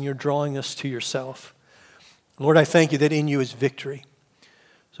calling us and you're drawing us to yourself. Lord, I thank you that in you is victory.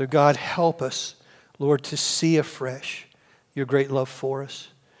 So God, help us, Lord, to see afresh your great love for us.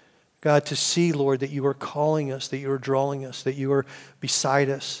 God, to see, Lord, that you are calling us, that you are drawing us, that you are beside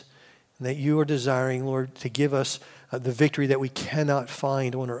us, and that you are desiring, Lord, to give us the victory that we cannot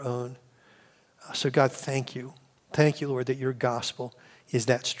find on our own. So God, thank you. Thank you, Lord, that your gospel is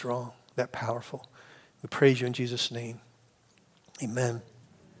that strong, that powerful. We praise you in Jesus' name. Amen.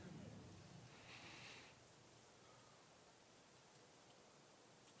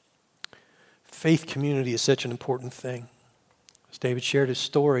 Faith community is such an important thing. As David shared his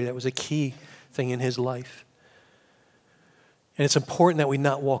story, that was a key thing in his life. And it's important that we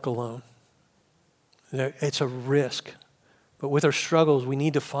not walk alone. It's a risk. But with our struggles, we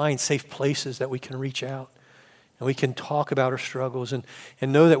need to find safe places that we can reach out. And we can talk about our struggles and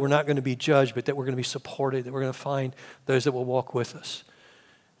know that we're not going to be judged, but that we're going to be supported, that we're going to find those that will walk with us.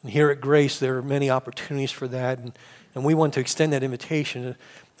 And here at Grace, there are many opportunities for that. And we want to extend that invitation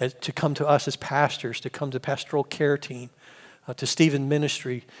to come to us as pastors, to come to pastoral care team, to Stephen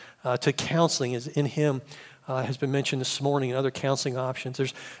Ministry, to counseling as in him has been mentioned this morning, and other counseling options.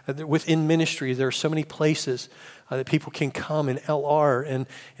 Within ministry, there are so many places that people can come in LR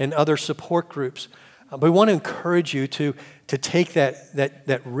and other support groups. But we want to encourage you to take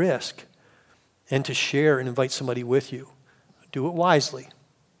that risk and to share and invite somebody with you. Do it wisely.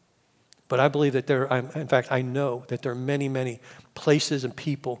 But I believe that in fact, I know that there are many, many places and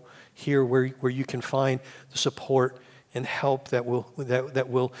people here where you can find the support and help that will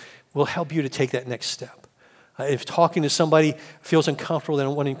help you to take that next step. If talking to somebody feels uncomfortable, then I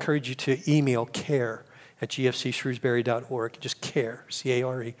want to encourage you to email care@gfcshrewsbury.org. Just care,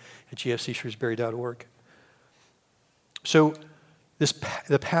 C-A-R-E, @gfcshrewsbury.org. So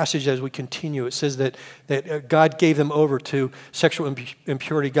the passage as we continue, it says that God gave them over to sexual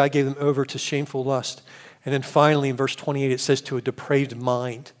impurity. God gave them over to shameful lust. And then finally in verse 28, it says to a depraved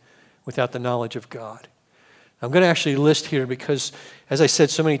mind without the knowledge of God. I'm going to actually list here because, as I said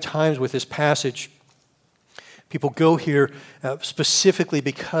so many times with this passage, people go here specifically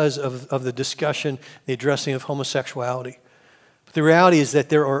because of the discussion, the addressing of homosexuality. But the reality is that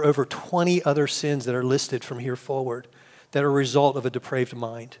there are over 20 other sins that are listed from here forward that are a result of a depraved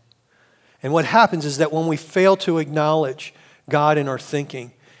mind. And what happens is that when we fail to acknowledge God in our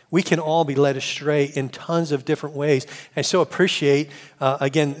thinking, we can all be led astray in tons of different ways. I so appreciate,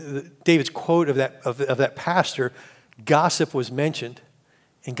 again, David's quote of that pastor. Gossip was mentioned.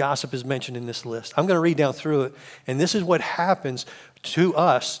 And gossip is mentioned in this list. I'm going to read down through it. And this is what happens to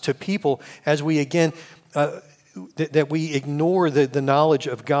us, to people, as we, again, that we ignore the knowledge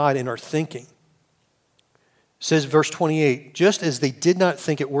of God in our thinking. It says, verse 28, just as they did not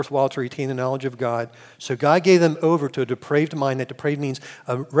think it worthwhile to retain the knowledge of God, so God gave them over to a depraved mind. That depraved means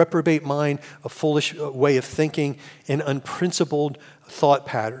a reprobate mind, a foolish way of thinking, an unprincipled thought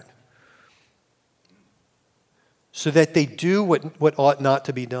pattern, so that they do what ought not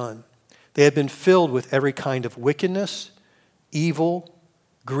to be done. They have been filled with every kind of wickedness, evil,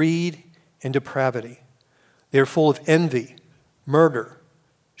 greed, and depravity. They are full of envy, murder,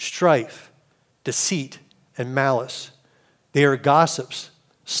 strife, deceit, and malice. They are gossips,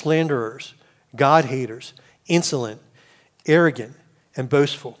 slanderers, God-haters, insolent, arrogant, and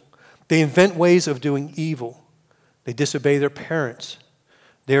boastful. They invent ways of doing evil. They disobey their parents.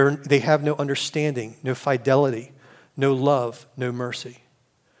 They have no understanding, no fidelity, no love, no mercy.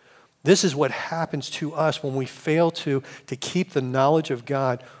 This is what happens to us when we fail to keep the knowledge of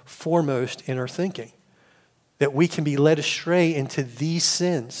God foremost in our thinking. That we can be led astray into these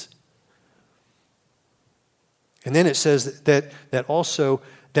sins. And then it says that also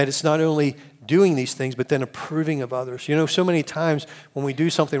that it's not only doing these things, but then approving of others. You know, so many times when we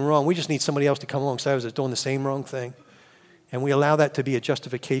do something wrong, we just need somebody else to come alongside us that's doing the same wrong thing. And we allow that to be a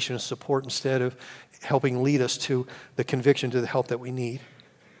justification of support instead of helping lead us to the conviction, to the help that we need.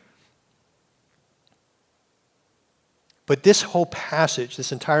 But this whole passage,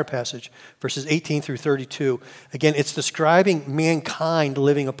 this entire passage, verses 18 through 32, again, it's describing mankind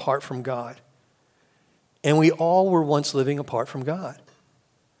living apart from God. And we all were once living apart from God.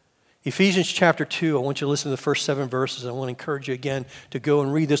 Ephesians chapter 2, I want you to listen to the first 7 verses. I want to encourage you again to go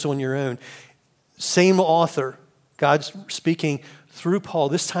and read this on your own. Same author, God's speaking through Paul,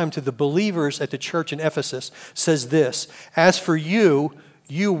 this time to the believers at the church in Ephesus, says this, as for you,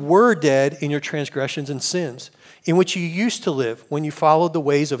 you were dead in your transgressions and sins, in which you used to live when you followed the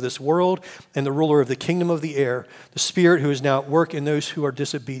ways of this world and the ruler of the kingdom of the air, the spirit who is now at work in those who are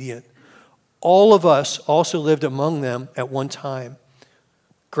disobedient. All of us also lived among them at one time,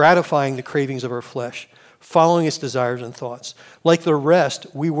 gratifying the cravings of our flesh, following its desires and thoughts. Like the rest,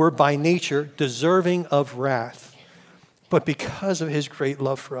 we were by nature deserving of wrath. But because of his great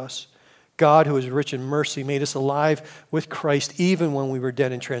love for us, God, who is rich in mercy, made us alive with Christ even when we were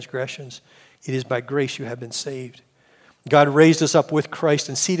dead in transgressions. It is by grace you have been saved. God raised us up with Christ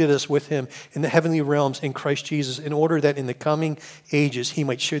and seated us with him in the heavenly realms in Christ Jesus, in order that in the coming ages he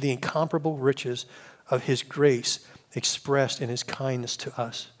might share the incomparable riches of his grace expressed in his kindness to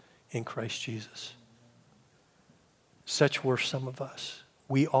us in Christ Jesus. Such were some of us.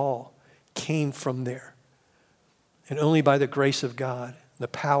 We all came from there. And only by the grace of God, the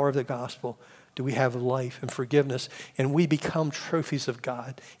power of the gospel, do we have life and forgiveness, and we become trophies of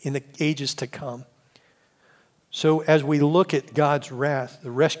God in the ages to come. So as we look at God's wrath, the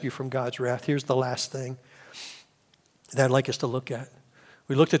rescue from God's wrath, here's the last thing that I'd like us to look at.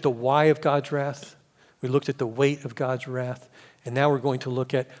 We looked at the why of God's wrath. We looked at the weight of God's wrath. And now we're going to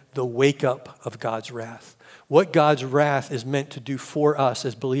look at the wake up of God's wrath. What God's wrath is meant to do for us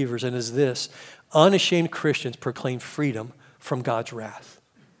as believers, and is this: unashamed Christians proclaim freedom from God's wrath.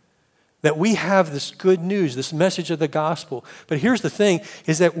 That we have this good news, this message of the gospel. But here's the thing,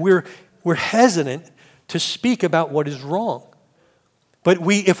 is that we're hesitant to speak about what is wrong. But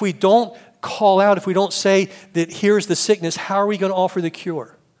if we don't call out, if we don't say that here's the sickness, how are we going to offer the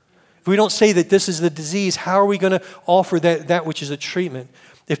cure? If we don't say that this is the disease, how are we going to offer that which is a treatment?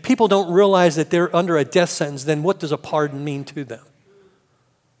 If people don't realize that they're under a death sentence, then what does a pardon mean to them?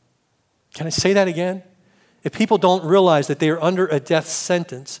 Can I say that again? If people don't realize that they are under a death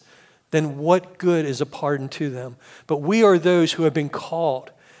sentence, then what good is a pardon to them? But we are those who have been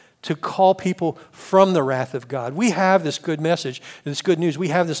called to call people from the wrath of God. We have this good message, this good news. We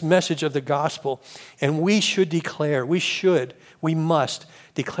have this message of the gospel, and we should declare, we must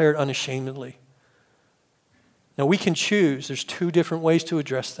declare it unashamedly. Now we can choose, there's two different ways to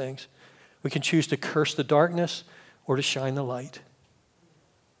address things. We can choose to curse the darkness or to shine the light.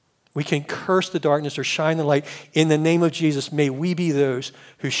 We can curse the darkness or shine the light. In the name of Jesus, may we be those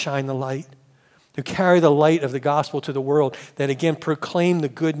who shine the light, who carry the light of the gospel to the world, that again proclaim the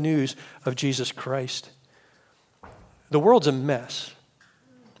good news of Jesus Christ. The world's a mess.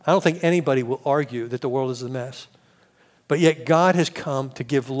 I don't think anybody will argue that the world is a mess. But yet God has come to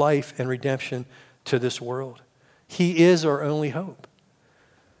give life and redemption to this world. He is our only hope.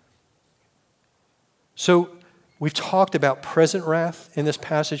 So we've talked about present wrath in this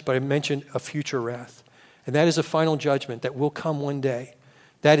passage, but I mentioned a future wrath. And that is a final judgment that will come one day.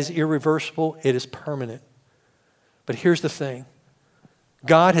 That is irreversible. It is permanent. But here's the thing.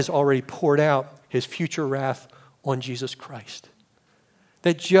 God has already poured out his future wrath on Jesus Christ.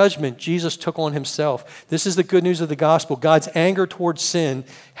 That judgment Jesus took on himself. This is the good news of the gospel. God's anger towards sin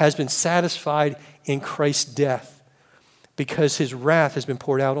has been satisfied in Christ's death because his wrath has been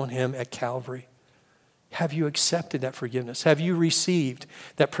poured out on him at Calvary. Have you accepted that forgiveness? Have you received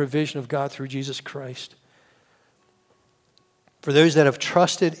that provision of God through Jesus Christ? For those that have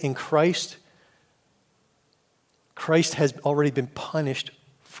trusted in Christ, Christ has already been punished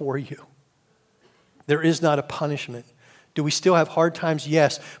for you. There is not a punishment. Do we still have hard times?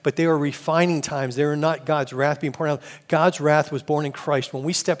 Yes, but they are refining times. They are not God's wrath being poured out. God's wrath was born in Christ. When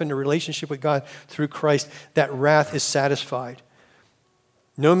we step into relationship with God through Christ, that wrath is satisfied.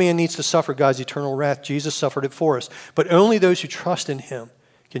 No man needs to suffer God's eternal wrath. Jesus suffered it for us. But only those who trust in him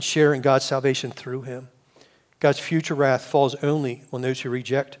can share in God's salvation through him. God's future wrath falls only on those who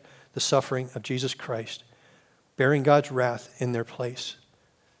reject the suffering of Jesus Christ, bearing God's wrath in their place.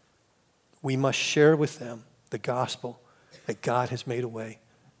 We must share with them the gospel that God has made a way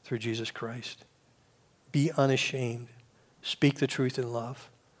through Jesus Christ. Be unashamed. Speak the truth in love.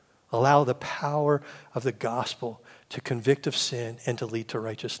 Allow the power of the gospel to convict of sin and to lead to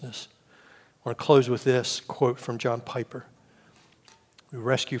righteousness. I want to close with this quote from John Piper. We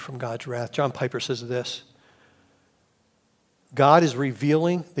rescue from God's wrath. John Piper says this: God is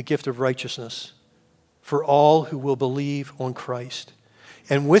revealing the gift of righteousness for all who will believe on Christ.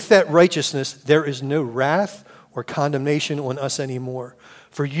 And with that righteousness, there is no wrath or condemnation on us anymore.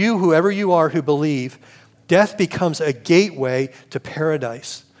 For you, whoever you are who believe, death becomes a gateway to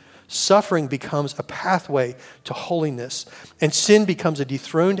paradise. Suffering becomes a pathway to holiness. And sin becomes a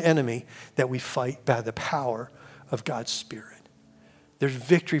dethroned enemy that we fight by the power of God's Spirit. There's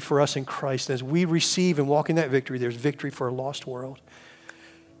victory for us in Christ. As we receive and walk in that victory, there's victory for a lost world.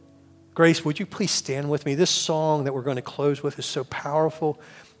 Grace, would you please stand with me? This song that we're going to close with is so powerful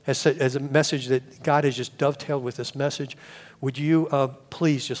as a message that God has just dovetailed with this message. Would you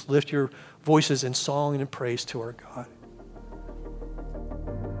please just lift your voices in song and in praise to our God?